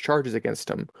press charges against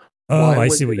him. Oh, I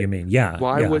see what you mean. Yeah.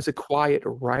 Why was it quiet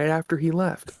right after he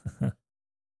left?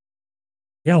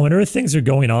 Yeah, I wonder if things are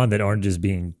going on that aren't just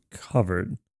being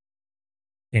covered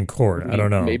in court. I don't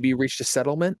know. Maybe you reached a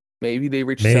settlement. Maybe they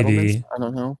reached settlements. I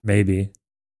don't know. Maybe.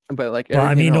 But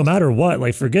I mean, no matter what,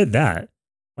 like forget that.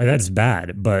 Like that's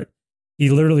bad. But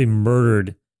he literally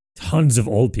murdered tons of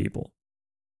old people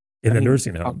in the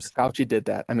nursing homes. Fauci did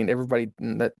that. I mean, everybody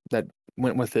that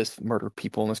went with this murdered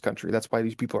people in this country. That's why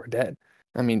these people are dead.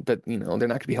 I mean, but they're not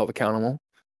going to be held accountable.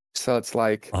 So it's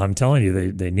like I'm telling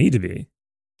you, they need to be.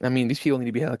 I mean, these people need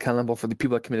to be held accountable for the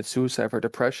people that committed suicide for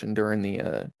depression during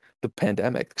the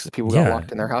pandemic because the people got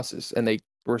locked in their houses and they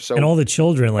were so and all the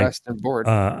children like and bored.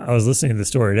 I was listening to the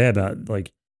story today about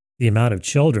like the amount of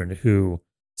children who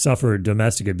suffered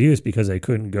domestic abuse because they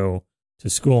couldn't go to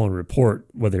school and report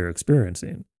what they were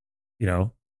experiencing,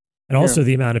 and also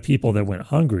the amount of people that went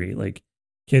hungry, like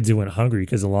kids who went hungry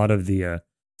because a lot of the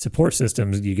support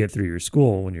systems you get through your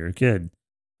school when you're a kid.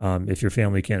 If your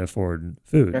family can't afford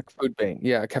food. Food bank.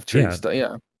 Yeah, cafeteria stuff.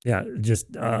 Yeah. Yeah,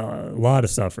 just a lot of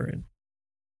suffering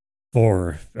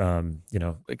for,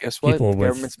 But guess what? The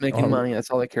government's making money.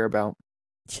 That's all they care about.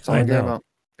 That's all they care about.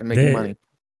 They're making money.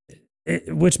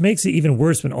 Which makes it even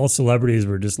worse when all celebrities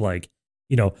were just like,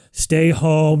 stay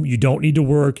home. You don't need to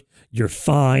work. You're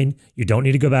fine. You don't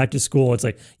need to go back to school. It's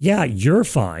like, yeah, you're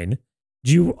fine.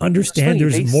 Do you understand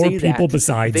there's more people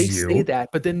besides you? They say that,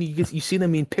 but then you see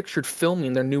them being pictured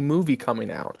filming their new movie coming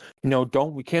out.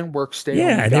 We can't work, stay home.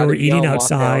 Yeah, and they were eating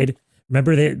outside.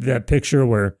 Remember that picture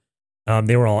where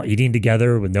They were all eating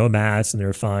together with no masks, and they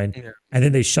were fine. Yeah. And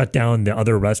then they shut down the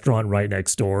other restaurant right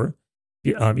next door,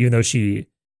 even though she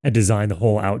had designed the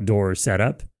whole outdoor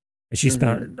setup. And she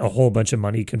spent a whole bunch of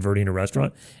money converting a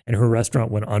restaurant, and her restaurant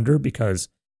went under because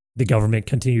the government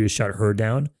continued to shut her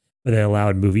down, but they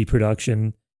allowed movie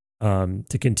production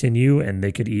to continue, and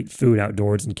they could eat food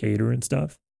outdoors and cater and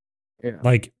stuff. Yeah.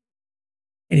 Like,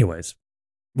 anyways,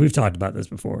 we've talked about this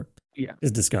before. Yeah.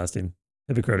 It's disgusting,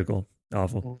 hypocritical,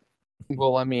 awful.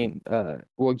 Well, I mean,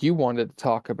 you wanted to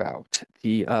talk about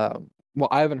the,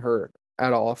 I haven't heard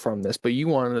at all from this, but you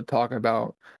wanted to talk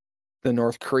about the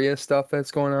North Korea stuff that's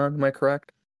going on. Am I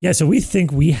correct? Yeah, so we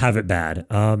think we have it bad.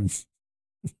 In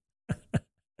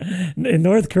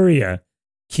North Korea,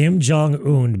 Kim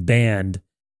Jong-un banned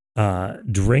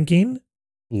drinking,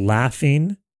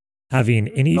 laughing, having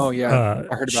any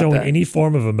showing any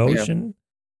form of emotion,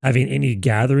 having any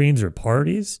gatherings or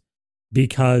parties,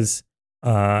 because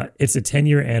it's a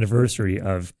 10-year anniversary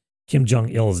of Kim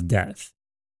Jong-il's death.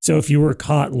 So if you were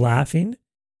caught laughing,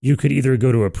 you could either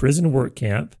go to a prison work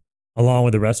camp along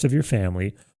with the rest of your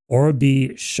family, or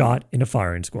be shot in a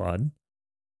firing squad.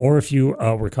 Or if you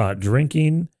were caught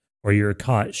drinking, or you're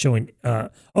caught showing...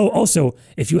 also,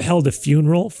 if you held a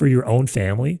funeral for your own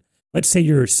family, let's say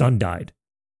your son died.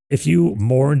 If you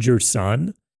mourned your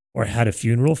son or had a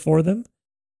funeral for them,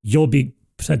 you'll be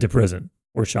sent to prison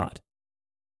or shot.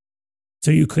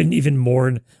 So you couldn't even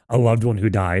mourn a loved one who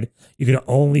died. You could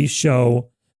only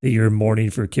show that you're mourning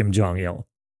for Kim Jong-il.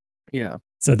 Yeah.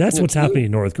 So that's what's happening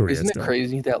in North Korea. Isn't it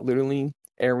crazy that literally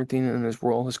everything in this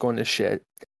world is going to shit?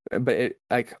 But it,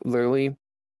 like, literally,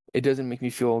 it doesn't make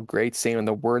me feel great saying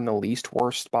that we're in the least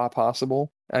worst spot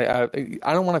possible. I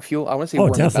don't want to feel. I want to say. Oh, we're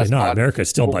definitely in the best not. spot. America's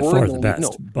still by far the best. No,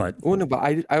 but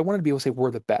I want to be able to say we're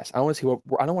the best. I want to say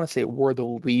I don't want to say we're the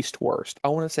least worst. I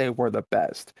want to say we're the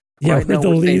best. Yeah, right, we're the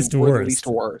least worst. We're the least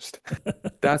worst.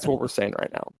 That's what we're saying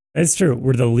right now. It's true.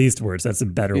 We're the least worst. That's a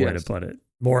better way to put it.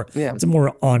 It's a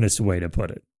more honest way to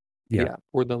put it. Yeah,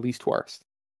 we're the least worst.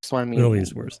 That's what I mean. We're the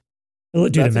least worst.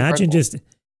 Dude, imagine incredible. Just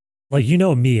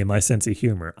like, me and my sense of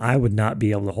humor. I would not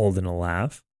be able to hold in a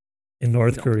laugh in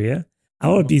North Korea. I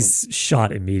would be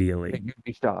shot immediately. You'd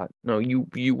be shot. No,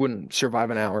 you wouldn't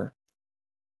survive an hour.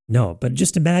 No, but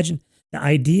just imagine the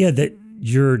idea that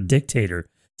your dictator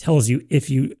tells you if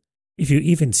you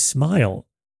even smile,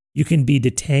 you can be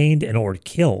detained and or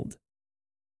killed.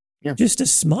 Yeah. Just a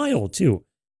smile too.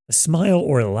 A smile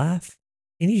or a laugh,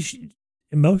 any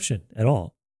emotion at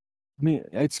all. I mean,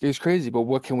 it's crazy, but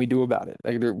what can we do about it?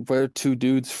 Like, what are two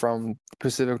dudes from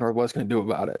Pacific Northwest going to do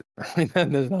about it? I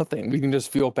mean, there's nothing. We can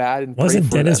just feel bad. And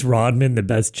wasn't Dennis Rodman the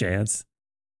best chance?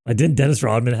 Like, didn't Dennis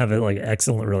Rodman have an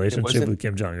excellent relationship with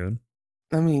Kim Jong-un?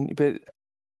 I mean, but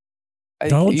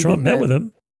Donald Trump met with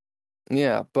him.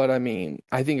 Yeah, but I mean,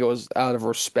 I think it was out of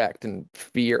respect and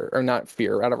fear, or not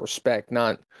fear, out of respect,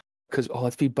 not because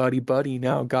let's be buddy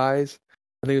now, guys.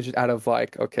 I think it was just out of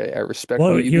okay, I respect.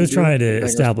 Well, he was trying to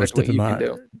establish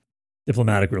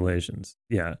diplomatic relations.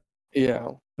 Yeah. Yeah.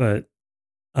 But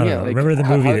I don't know. Remember the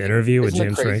movie The Interview with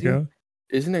James Franco?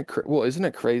 Isn't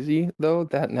it crazy though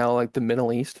that now the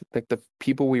Middle East, the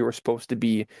people we were supposed to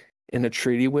be in a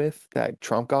treaty with that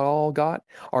Trump got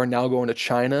are now going to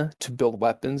China to build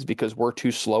weapons because we're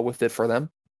too slow with it for them?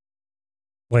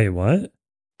 Wait, what?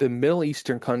 The Middle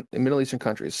Eastern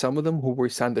countries, some of them who we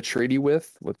signed the treaty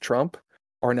with Trump,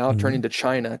 are now turning to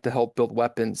China to help build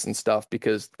weapons and stuff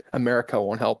because America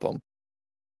won't help them.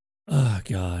 Oh,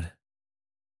 God.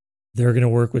 They're going to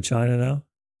work with China now?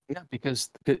 Yeah,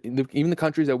 because even the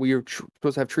countries that we are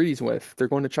supposed to have treaties with, they're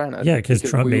going to China. Yeah, because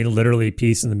Trump made literally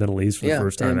peace in the Middle East for the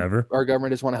first time ever. Our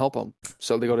government doesn't want to help them.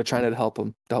 So they go to China to help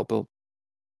build.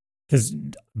 Because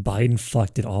Biden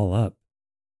fucked it all up.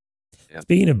 Yeah.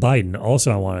 Speaking of Biden,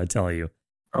 also I want to tell you,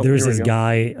 there's this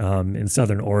guy in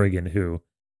Southern Oregon who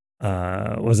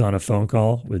was on a phone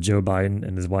call with Joe Biden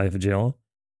and his wife Jill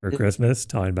for Christmas,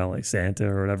 talking about Santa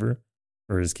or whatever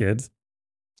for his kids.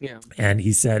 Yeah. And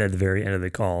he said at the very end of the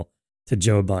call to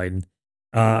Joe Biden,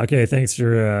 okay, thanks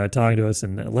for talking to us,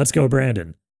 and let's go,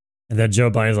 Brandon. And then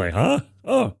Joe Biden's like, huh?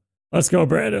 Oh, let's go,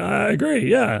 Brandon. I agree.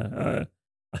 Yeah.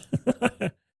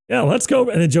 Yeah, let's go.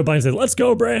 And then Joe Biden said, let's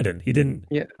go, Brandon. He didn't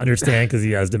understand because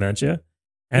he has dementia.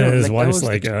 And his wife's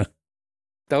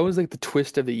that was the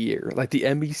twist of the year. The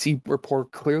NBC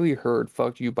report clearly heard,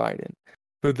 fuck you, Biden.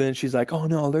 But then she's like, oh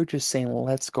no, they're just saying,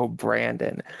 let's go,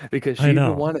 Brandon. Because she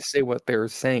didn't want to say what they were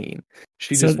saying.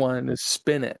 She just wanted to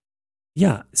spin it.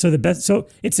 Yeah. So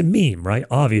it's a meme, right?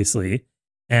 Obviously.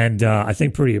 And I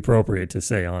think pretty appropriate to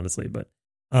say, honestly. But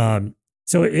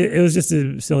so it was just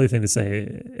a silly thing to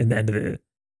say in the end of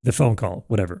the phone call,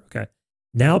 whatever. Okay.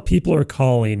 Now people are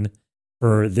calling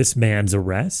for this man's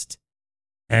arrest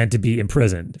and to be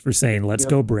imprisoned for saying, let's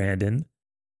go, Brandon,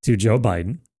 to Joe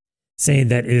Biden, saying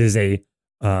that it is a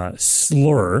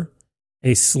slur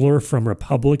from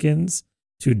Republicans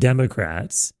to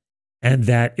Democrats, and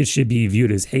that it should be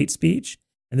viewed as hate speech,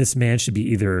 and this man should be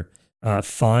either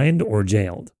fined or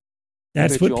jailed.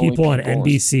 That's what people on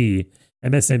NBC,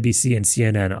 MSNBC, and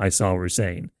CNN I saw were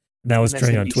saying. And that was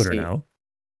trending on Twitter now.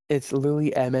 It's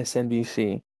literally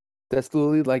MSNBC. That's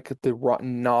literally like the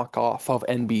rotten knockoff of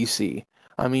NBC.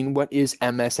 I mean, what is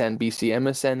MSNBC?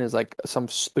 MSN is like some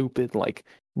stupid like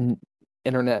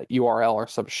internet URL or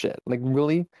some shit. Like,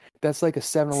 really? That's like a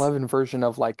 7-Eleven version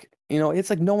of like, it's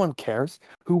like no one cares.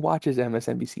 Who watches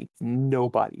MSNBC?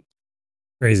 Nobody.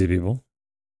 Crazy people.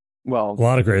 Well, a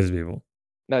lot of crazy people.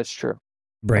 That's true.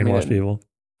 Brainwashed people.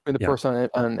 And the person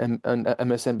on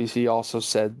MSNBC also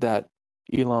said that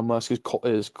Elon Musk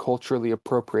is culturally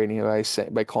appropriating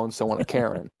by calling someone a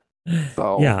Karen.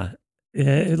 So yeah,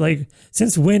 like,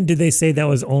 since when did they say that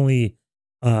was only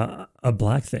a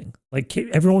black thing? Like,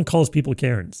 everyone calls people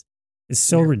Karens. It's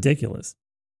so ridiculous.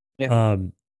 Yeah.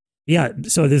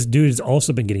 So this dude's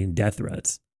also been getting death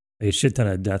threats, like a shit ton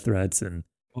of death threats, and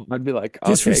I'd be like,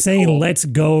 just for saying, cool. Let's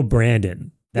go,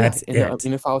 Brandon. That's it. I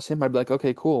mean, if I was him, I'd be like,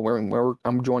 okay, cool. We're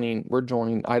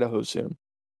joining Idaho soon.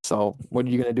 So what are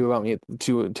you gonna do about me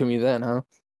to me then, huh?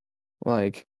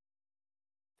 Like,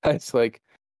 it's like.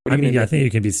 I mean, I think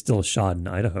you can be still shot in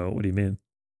Idaho. What do you mean?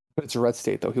 But it's a red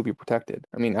state, though. He'll be protected.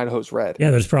 I mean, Idaho's red. Yeah,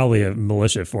 there's probably a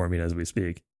militia forming as we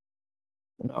speak.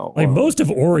 No, like, most of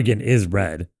Oregon is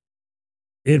red.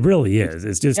 It really is.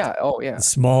 It's just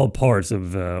small parts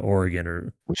of Oregon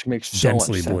are which makes so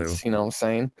densely much sense, blue. You know what I'm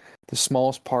saying? The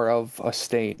smallest part of a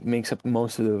state makes up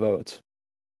most of the votes.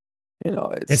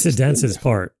 It's the densest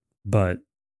part, but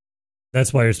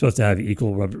that's why you're supposed to have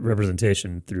equal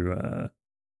representation through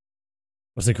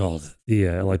what's it called? The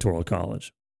Electoral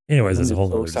College. Anyways, there's a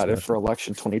whole other excited discussion. For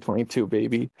election 2022,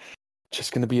 baby.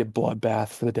 Just going to be a bloodbath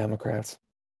for the Democrats.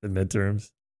 The midterms.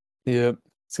 Yep.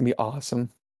 It's going to be awesome.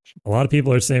 A lot of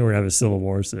people are saying we're going to have a civil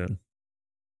war soon.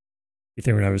 You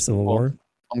think we're going to have a civil war?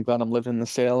 I'm glad I'm living in the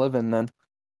state I live in then.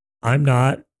 I'm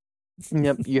not.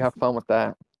 Yep, you have fun with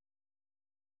that.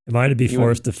 Am I to be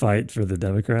forced to fight for the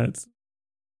Democrats?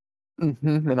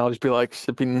 Mm-hmm. And I'll just be like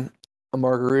sipping a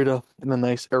margarita in the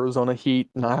nice Arizona heat,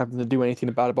 not having to do anything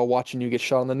about it but watching you get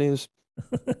shot on the news.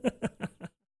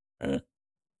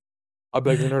 I'll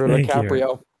be like Leonardo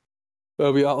DiCaprio.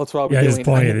 That's what I'll be doing. Just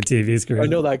pointing at the TV screen. I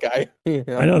know that guy.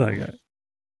 I know that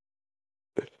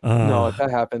guy. No, if that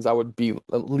happens, I would be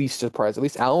at least surprised. At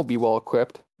least Alan will be well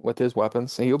equipped with his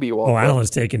weapons. He'll be well equipped. Alan's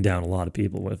taken down a lot of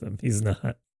people with him. He's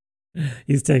not.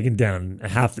 He's taken down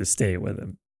half the state with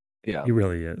him. Yeah. He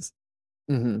really is.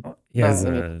 Mm-hmm. He has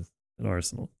an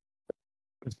arsenal.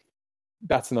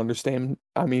 That's an understatement.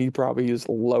 I mean, he probably is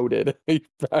loaded.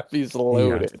 He's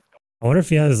loaded. Yeah. I wonder if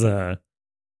he has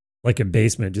like a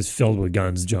basement just filled with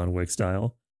guns, John Wick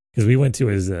style. Because we went to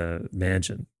his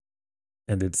mansion,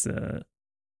 and it's.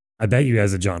 I bet you he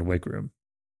has a John Wick room.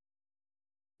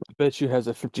 I bet you has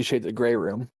a 50 Shades of Grey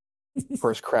room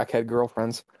for his crackhead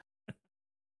girlfriends.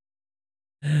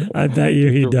 I bet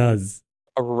you he does.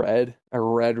 A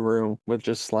red room with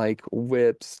just like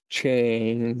whips,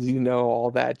 chains, all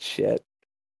that shit.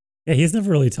 Yeah, he's never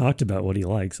really talked about what he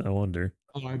likes. I wonder.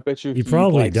 Oh, I bet you he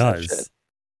probably does.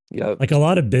 Yeah, like a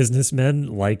lot of businessmen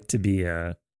like to be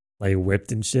like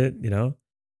whipped and shit.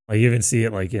 Like you even see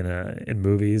it like in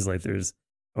movies. Like there's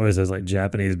always those like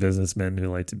Japanese businessmen who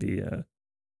like to be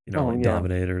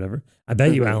dominated or whatever. I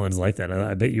bet you Alan's like that.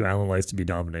 I bet you Alan likes to be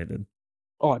dominated.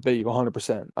 Oh, I bet you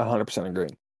 100%. 100% agree.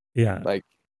 Yeah. Like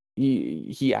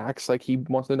he acts like he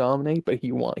wants to dominate, but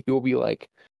he'll be like,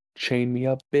 chain me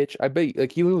up, bitch. I bet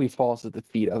like he literally falls at the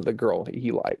feet of the girl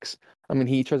he likes. I mean,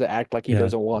 he tries to act like he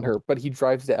doesn't want her, but he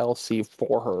drives the LC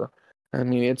for her. I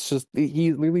mean, it's just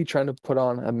he's literally trying to put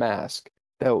on a mask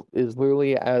that is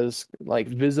literally as like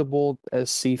visible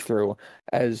as see-through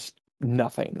as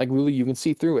nothing. Like literally, you can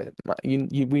see through it.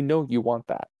 We know you want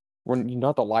that. You don't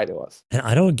have to lie to us. And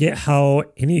I don't get how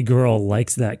any girl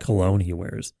likes that cologne he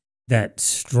wears. That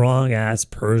strong ass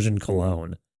Persian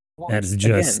cologne. Well, that's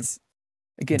just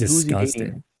again disgusting. Who's he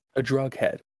dating? A drug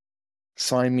head.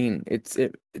 So I mean,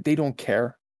 they don't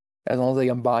care as long as they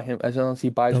can buy him. As long as he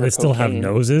buys. They still have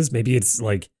noses. Maybe it's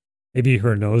like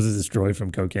her nose is destroyed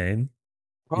from cocaine.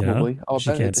 Probably.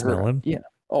 She can't smell him. Yeah.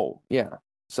 Oh yeah.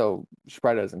 So she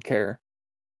probably doesn't care.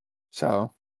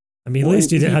 So. I mean, at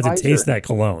least you didn't have to taste that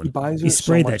cologne. He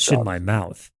sprayed that shit in my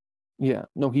mouth. Yeah.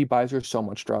 No, he buys her so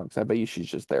much drugs. I bet you she's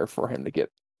just there for him to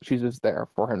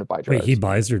buy drugs. Wait, he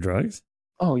buys her drugs?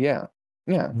 Oh, yeah.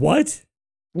 Yeah. What?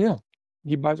 Yeah.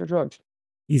 He buys her drugs.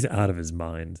 He's out of his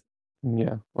mind.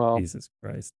 Yeah. Well, Jesus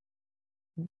Christ.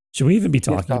 Should we even be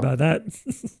talking about that?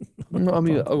 No, I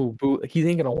mean, he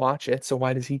ain't gonna watch it, so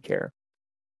why does he care?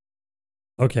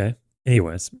 Okay.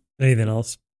 Anyways, anything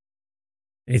else?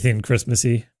 Anything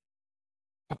Christmassy?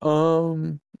 I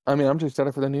mean, I'm just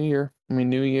excited for the new year. I mean,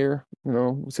 new year,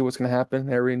 we'll see what's gonna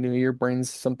happen. Every new year brings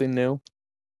something new,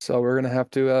 so we're gonna have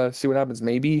to see what happens.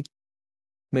 Maybe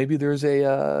there's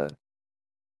a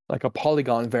like a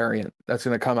Polygon variant that's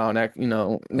gonna come out next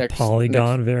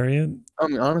Polygon variant. I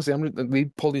mean, honestly, we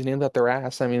pull these names out their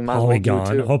ass. I mean, might Polygon. As well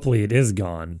do it too. Hopefully, it is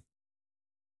gone.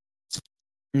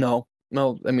 No.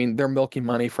 I mean, they're milking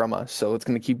money from us, so it's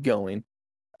gonna keep going.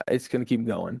 It's gonna keep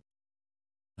going.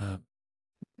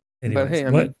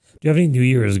 Anyways, but hey, do you have any New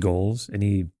Year's goals? I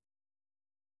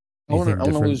want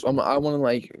to lose. I want to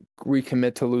like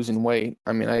recommit to losing weight.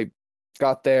 I mean, I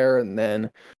got there, and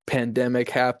then pandemic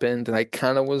happened, and I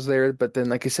kind of was there, but then,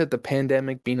 like I said, the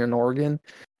pandemic being in Oregon,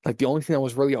 like the only thing that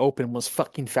was really open was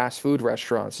fucking fast food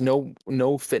restaurants.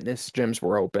 No fitness gyms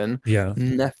were open. Yeah,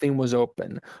 nothing was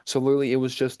open. So literally, it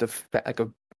was just a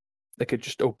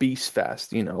just obese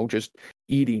fest, just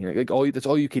eating. That's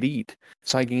all you could eat.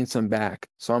 So I gained some back.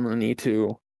 So I'm gonna need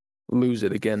to lose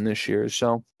it again this year.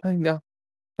 So I think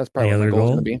that's probably what my goal is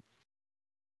gonna be.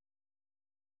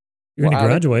 You're gonna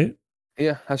graduate.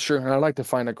 Yeah, that's true. And I'd like to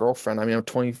find a girlfriend. I mean, I'm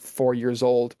 24 years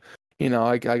old.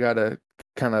 I gotta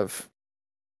kind of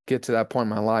get to that point in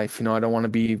my life. I don't want to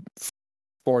be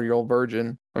 40-year-old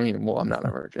virgin. I mean, well, I'm not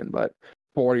a virgin, but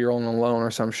 40-year-old and alone or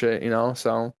some shit.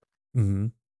 So. Mm-hmm.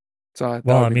 So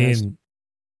well, I mean, nice.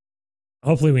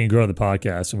 Hopefully we can grow the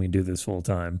podcast and we can do this full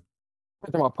time. I'm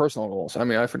talking about personal goals. I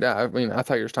mean, I forgot. I mean, I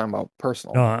thought you were talking about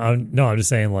personal. No, I'm just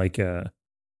saying like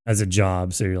as a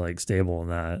job, so you're like stable in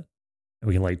that, and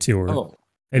we can like tour. Oh,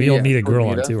 maybe you'll meet a girl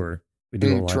on tour. We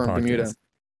do a live podcast.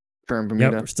 Bermuda.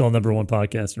 Yep, we're still #1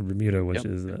 podcast in Bermuda, which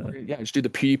is just do the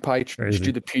PewDiePie. Just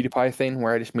do the PewDiePie thing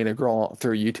where I just meet a girl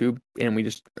through YouTube and we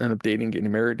just end up dating,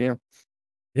 getting married.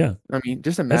 Yeah. I mean,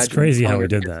 just imagine. That's crazy how we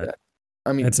did that.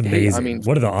 I mean, that's amazing. I mean,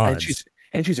 what are the odds?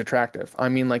 And she's attractive. I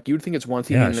mean, like you'd think it's one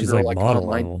thing in a girl like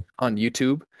online on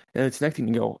YouTube, and it's next thing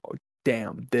you go, oh,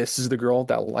 damn, this is the girl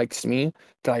that likes me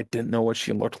that I didn't know what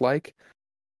she looked like.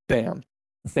 Damn,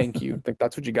 thank you. Like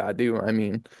that's what you gotta do. I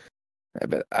mean,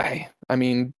 I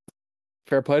mean,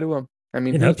 fair play to him. I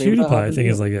mean, PewDiePie I think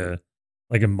is like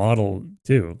a model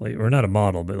too, like or not a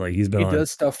model, but like he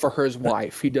does stuff for his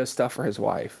wife. He does stuff for his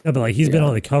wife. Yeah, but like he's been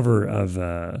on the cover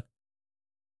of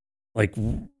like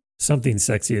Something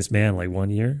Sexiest Man like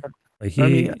one year. Like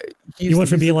he went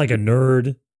from being like a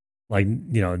nerd, like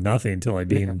nothing to like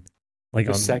being like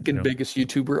the second biggest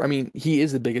YouTuber. I mean, he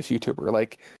is the biggest YouTuber.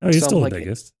 Like he's still the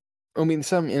biggest. I mean,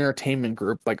 some entertainment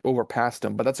group like overpassed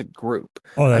him, but that's a group.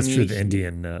 Oh, that's true. The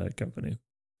Indian company,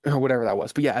 or whatever that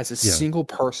was. But yeah, as a single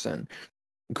person,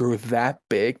 grew that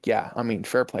big. Yeah, I mean,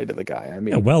 fair play to the guy. I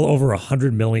mean, well over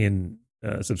 100 million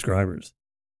subscribers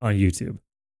on YouTube.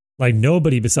 Like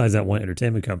nobody besides that one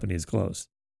entertainment company is close.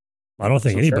 I don't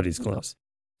think anybody's close.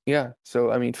 Yeah.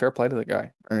 So I mean, fair play to the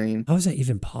guy. I mean, how is that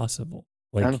even possible?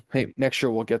 Like, hey, next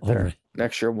year we'll get there. Right.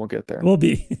 Next year we'll get there. We'll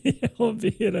be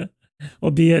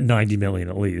at 90 million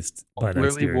at least by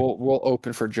next year. We'll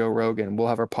open for Joe Rogan. We'll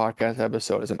have our podcast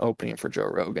episode as an opening for Joe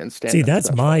Rogan. See,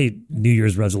 that's my New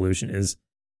Year's resolution is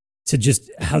to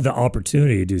just have the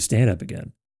opportunity to do stand up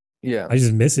again. Yeah. I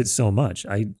just miss it so much.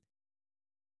 I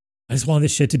just want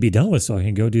this shit to be done with so I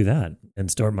can go do that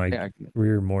and start my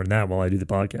career more than that while I do the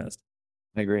podcast.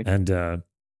 I agree. And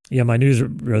my New Year's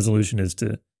resolution is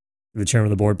to the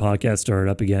Chairman of the Board podcast start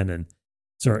up again and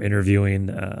start interviewing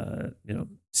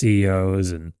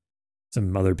CEOs and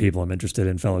some other people I'm interested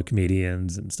in, fellow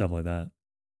comedians and stuff like that.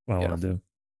 What I want to do.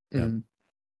 Yeah. Mm-hmm.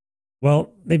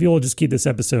 Well, maybe we'll just keep this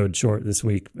episode short this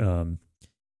week.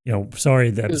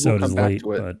 Sorry the episode is late,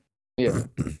 but yeah,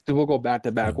 we'll go back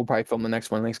to back. Yeah. We'll probably film the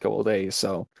next one in the next couple of days.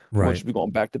 So we'll just be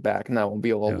going back to back, and that won't be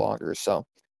a little longer. So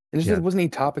there wasn't any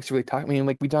topics to really talk. I mean,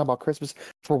 like we talked about Christmas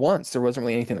for once. There wasn't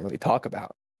really anything to really talk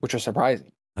about, which was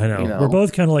surprising. I know. We're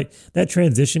both kind of like that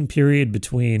transition period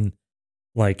between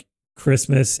like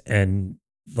Christmas and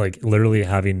like literally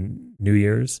having New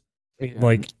Year's. Yeah.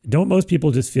 Like, don't most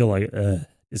people just feel like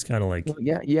it's kind of like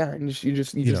and you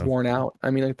just worn out. I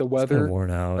mean, like the weather,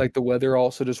 worn out. Like the weather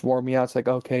also just wore me out. It's like,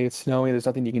 okay, it's snowing. There's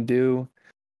nothing you can do.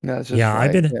 No, it's just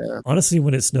I've been honestly,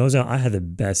 when it snows out, I had the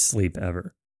best sleep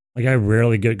ever. Like I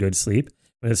rarely get good sleep.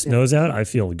 When it snows out, I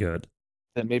feel good.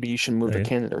 Then maybe you should move to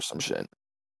Canada or some shit.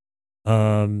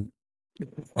 I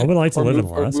would like to live in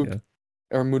Alaska.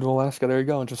 Or move to Alaska. There you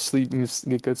go, and just sleep. You just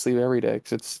get good sleep every day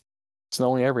because it's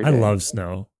snowing every day. I love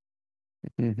snow.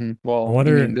 Mm-hmm. Well, I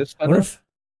wonder if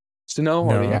Snow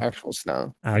or the No, actual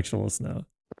snow? actual snow.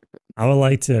 I would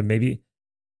like to maybe,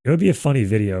 it would be a funny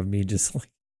video of me just like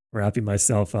wrapping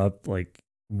myself up, like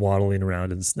waddling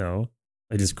around in snow,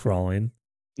 like just crawling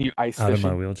You ice out of my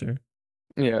fishing? wheelchair.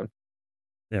 Yeah.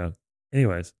 Yeah.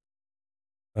 Anyways,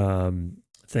 um,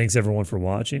 thanks everyone for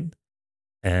watching.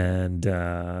 And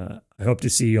I hope to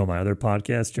see you on my other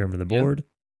podcast, Chairman of the Yeah. Board.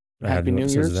 I have Happy new New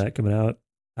episodes of Year's. that coming out.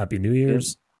 Happy New Yeah.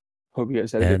 Year's. Hope you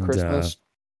guys had a good And Christmas.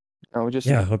 I would just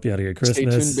yeah, I hope you had a good stay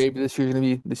tuned, Christmas. baby.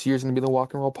 This year's gonna be the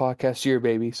Walk and Roll podcast year,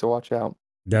 baby. So watch out.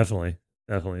 Definitely.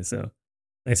 Definitely. So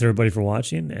thanks everybody for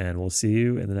watching, and we'll see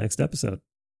you in the next episode.